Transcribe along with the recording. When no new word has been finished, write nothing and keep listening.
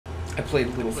I played a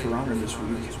little For Honor this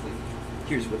week.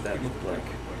 Here's what that looked like.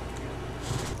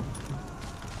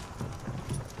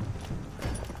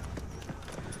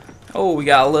 Oh, we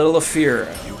got a little of fear.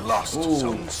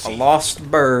 Ooh, a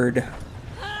lost bird.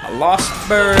 A lost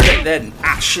bird that...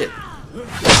 Ah, shit.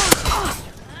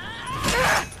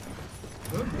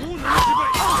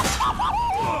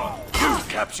 You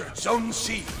captured Zone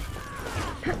C.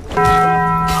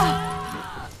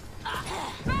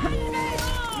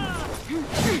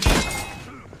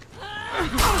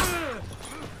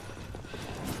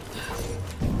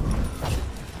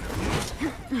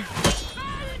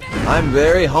 I'm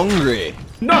very hungry.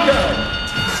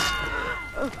 Knockout!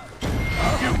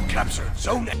 You captured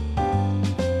Zone A.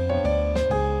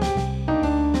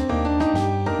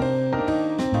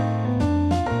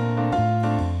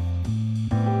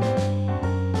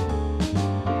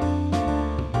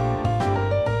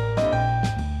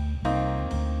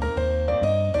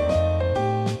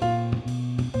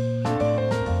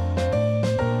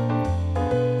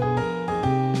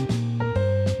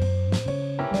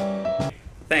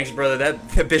 Thanks, brother. That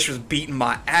bitch was beating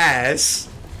my ass.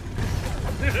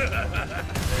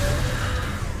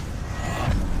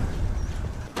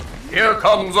 Here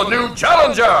comes a new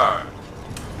challenger!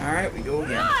 Alright, we go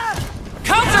again.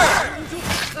 Counter!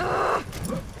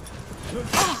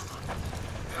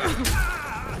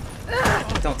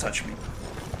 Don't touch me.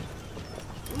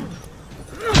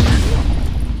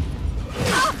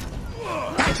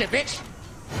 Gotcha, bitch!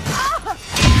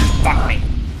 Fuck me.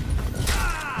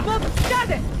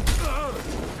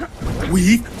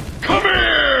 Weak. Come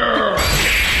here!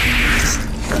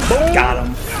 Got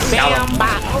him. Got him.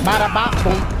 Bada bop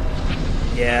boom.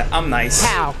 Yeah, I'm nice.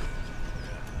 Pow.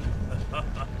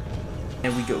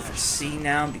 And we go for C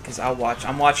now because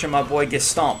I'm watching my boy get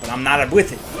stomped, but I'm not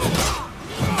with it.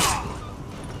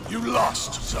 You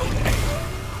lost Zone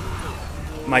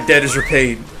A. My debt is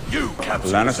repaid. You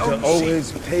captured Lannister Zone C.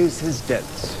 always pays his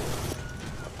debts.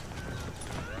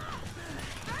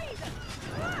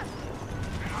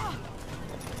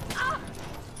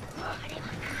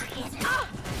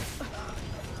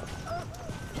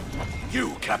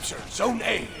 You captured Zone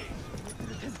A.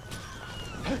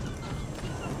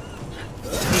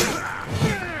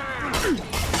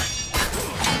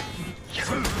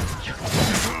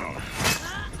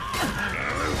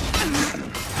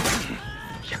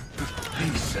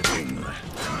 Resetting.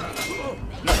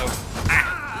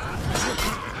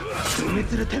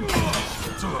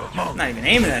 I'm not even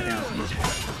aiming that down.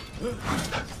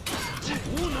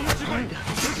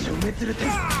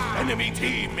 Enemy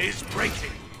team is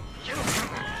breaking.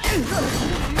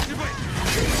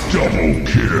 Double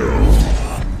kill.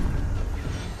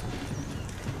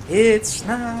 It's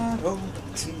not over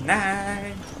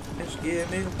tonight. Just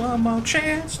give me one more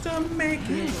chance to make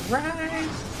it right.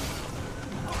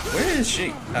 Where is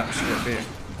she? Oh, she's up here.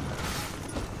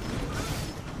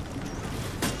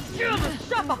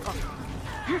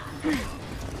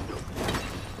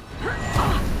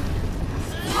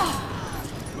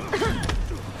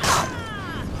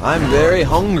 I'm very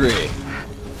hungry.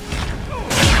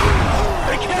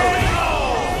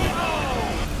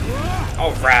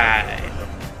 Alright.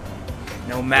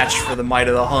 No match for the might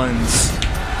of the Huns.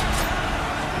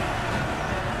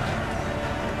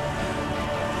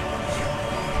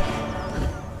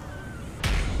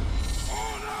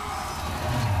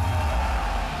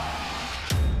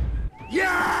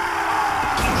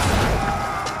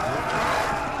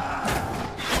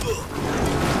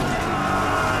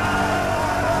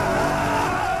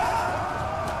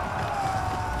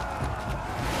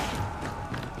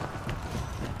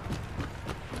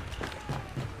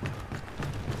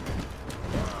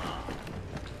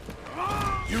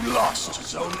 You lost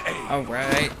Zone A.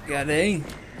 Alright, got A.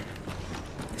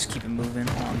 Just keep it moving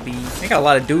on B. I got a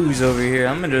lot of dudes over here.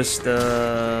 I'm gonna just,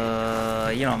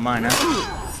 you don't mind,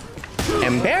 huh?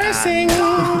 Embarrassing.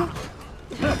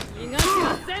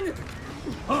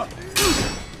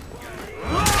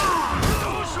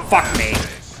 Fuck me.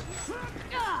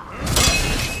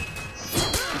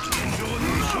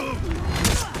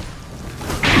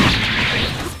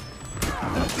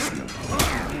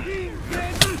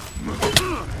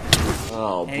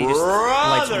 Oh, And he just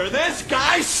lights brother, me. this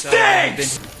guy So,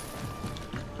 stinks!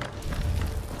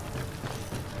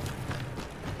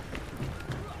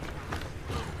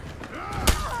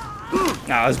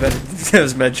 Nah, I was better. I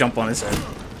was better jump on his head.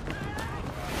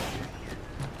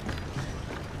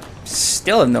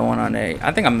 Still have no one on A.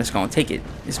 I think I'm just gonna take it.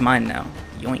 It's mine now.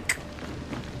 Yoink.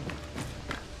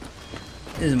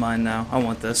 This is mine now. I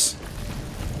want this.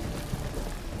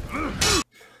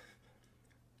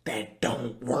 That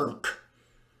don't work.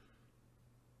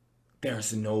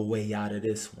 There's no way out of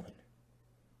this one.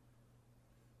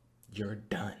 You're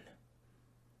done.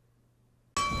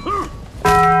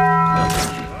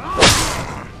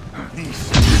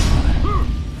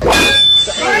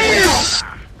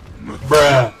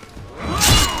 Bruh.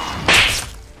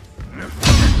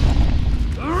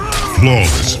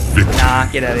 Flawless victory. Nah,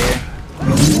 get out of here.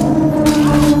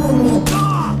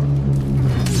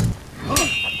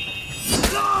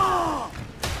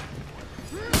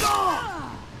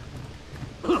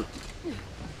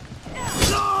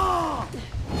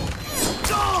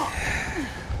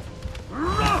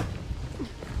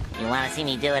 You want to see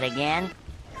me do it again?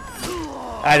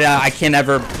 I can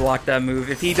never block that move.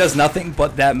 If he does nothing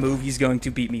but that move, he's going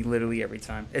to beat me literally every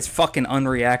time. It's fucking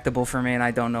unreactable for me, and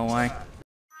I don't know why.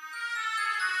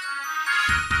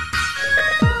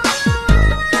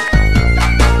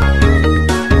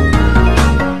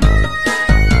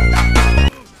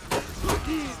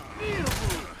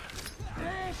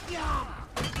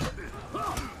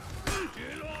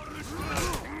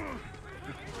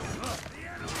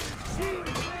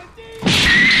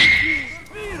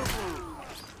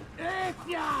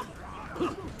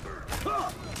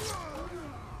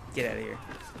 Get out of here.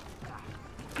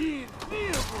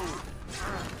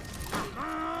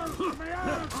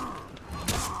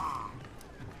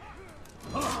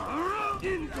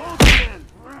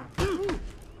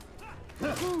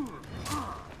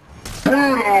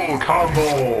 Brutal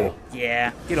combo.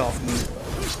 Yeah, get off me.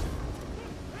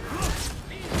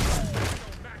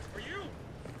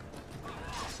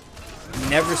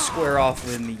 Never square off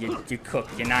with me, you cook.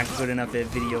 You're not good enough at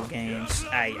video games.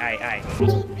 Aye.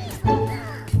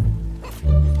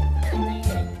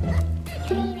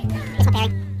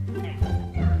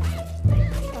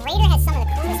 Raider has some of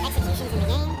the coolest executions in the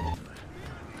game.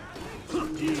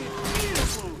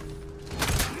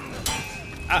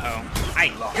 Uh-oh.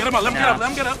 Get him up, let him get up, let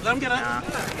him get up, let him get up. Nah.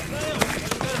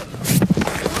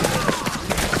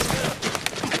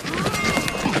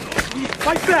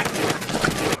 Fight back!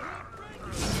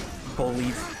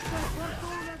 Bullied.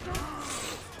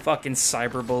 Fucking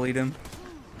cyber bullied him.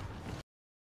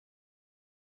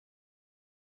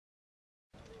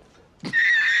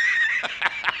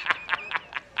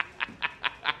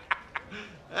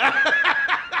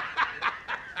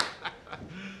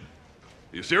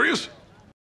 You serious?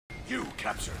 You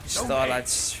captured. Just thought I'd.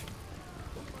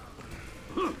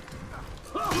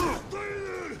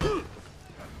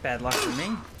 Bad luck for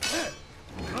me.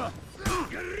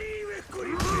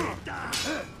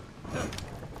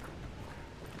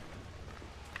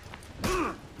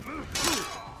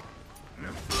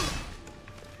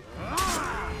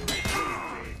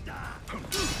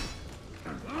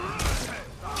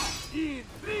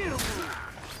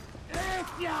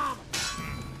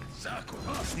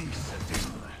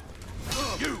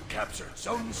 You captured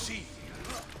Zone C.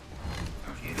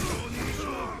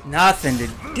 Nothing to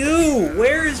do.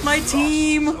 Where is my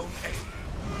team?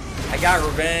 I got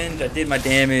revenge. I did my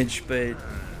damage, but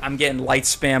I'm getting light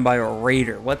spammed by a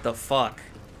raider. What the fuck?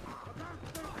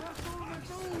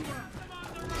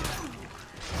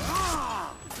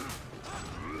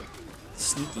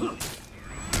 Sneaky.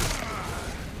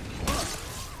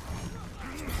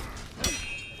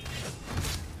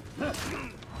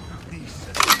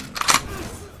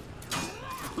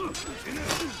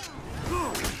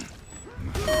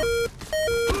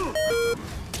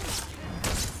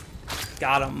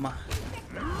 Got him.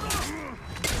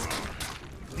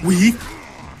 We?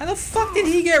 How the fuck did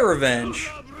he get revenge?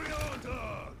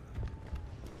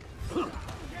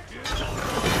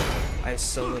 I have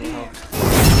so little health.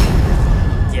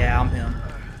 Yeah, I'm him.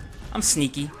 I'm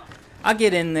sneaky. I'll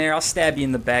get in there. I'll stab you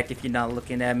in the back if you're not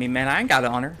looking at me, man. I ain't got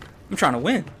honor. I'm trying to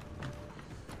win.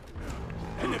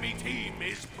 Enemy team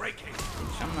is breaking.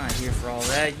 I'm not here for all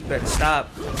that. You better stop.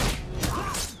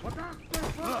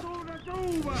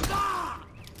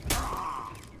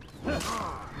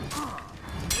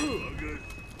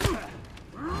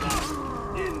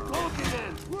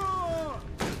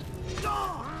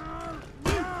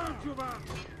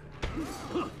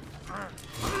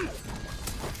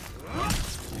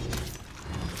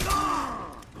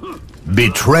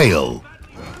 Betrayal.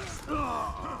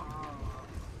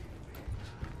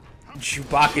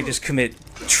 Chewbacca just commit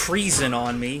treason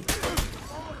on me.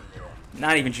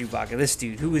 Not even Chewbacca. This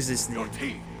dude. Who is this Your dude?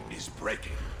 team is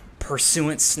breaking.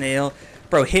 Pursuant Snail.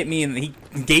 Bro, hit me and he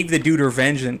gave the dude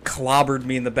revenge and clobbered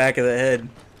me in the back of the head.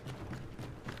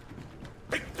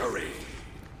 Victory.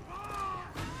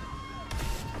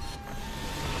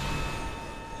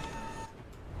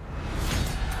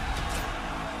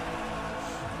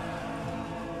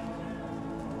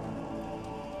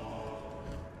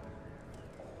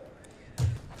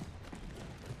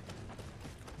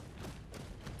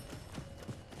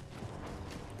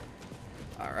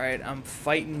 Alright, I'm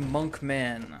fighting Monk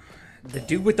Man. The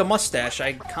dude with the mustache.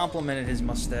 I complimented his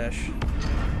mustache.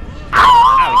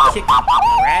 Ow, he kicked me,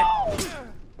 rat.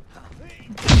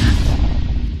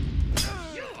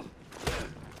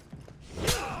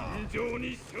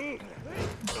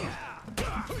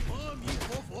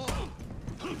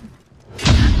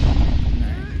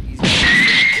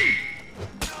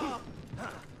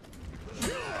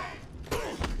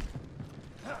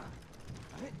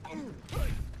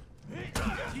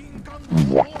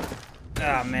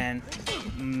 Ah, man.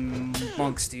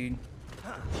 Monks, dude.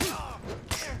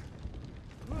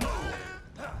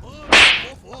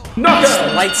 No! This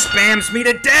light spams me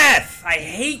to death! I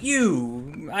hate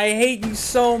you! I hate you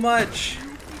so much!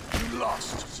 You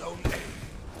lost Zone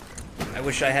A. I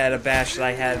wish I had a bash that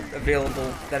I had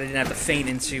available that I didn't have to feint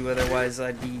into, otherwise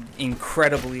I'd be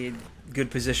incredibly good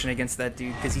position against that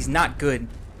dude, because he's not good.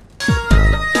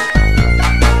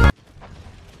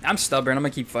 I'm stubborn, I'm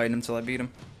gonna keep fighting until I beat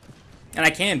him. And I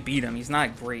can beat him, he's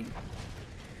not great.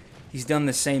 He's done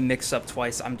the same mix-up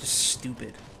twice, I'm just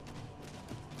stupid.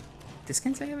 Does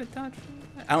Kensei have a dodge?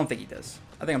 I don't think he does.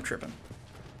 I think I'm tripping.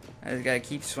 I just gotta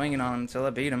keep swinging on him until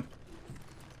I beat him.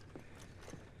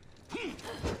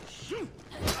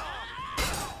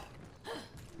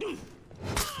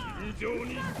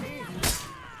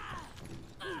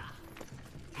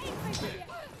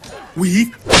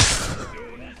 Weak.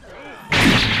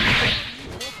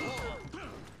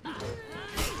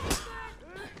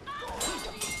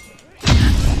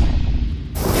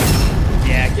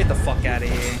 Yeah, get the fuck out of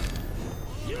here.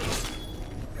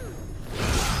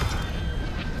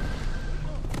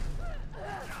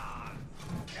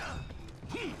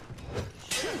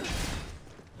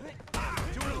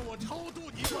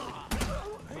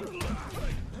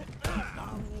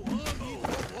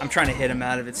 I'm trying to hit him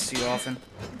out of it too often.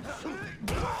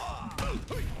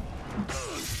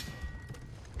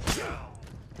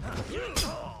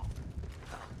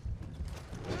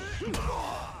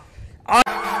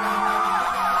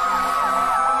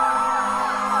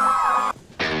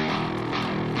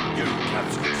 You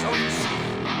captured Zone C.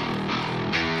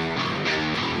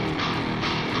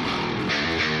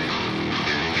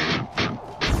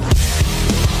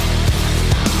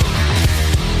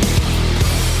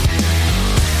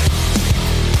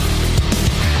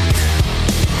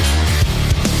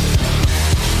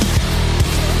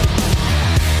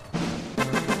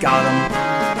 Got him.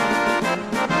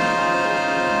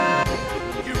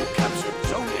 You captured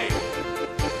Zone A.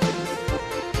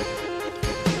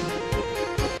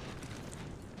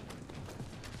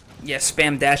 Yeah,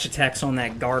 spam dash attacks on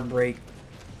that guard break.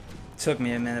 Took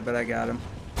me a minute, but I got him.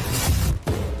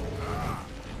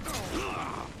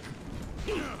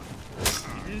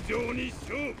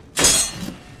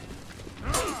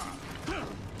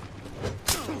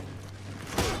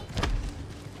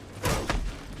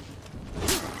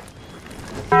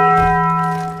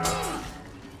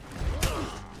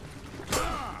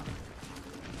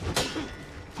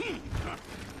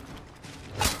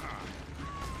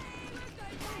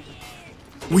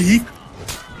 Weak.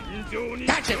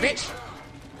 Gotcha, bitch!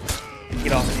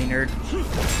 Get off of me, nerd.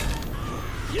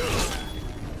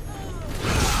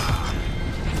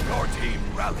 Your team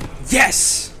rallied.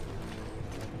 Yes!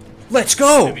 Let's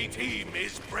go! Enemy team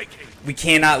is breaking. We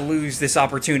cannot lose this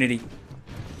opportunity.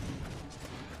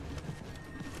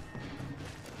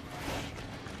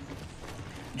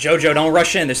 Jojo, don't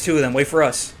rush in. There's two of them. Wait for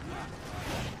us.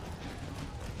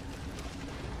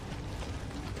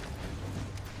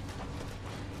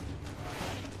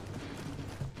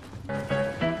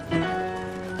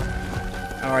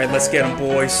 Alright, let's get them,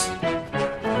 boys. I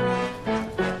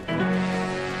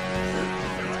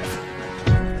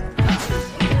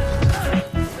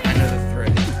know the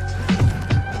threat.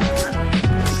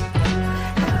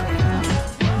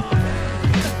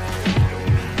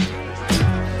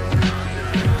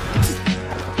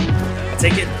 I'll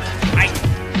take it.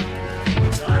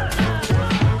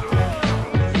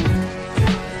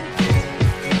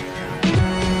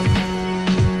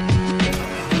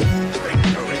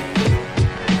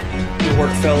 Good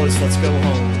work, fellas. Let's go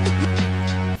home.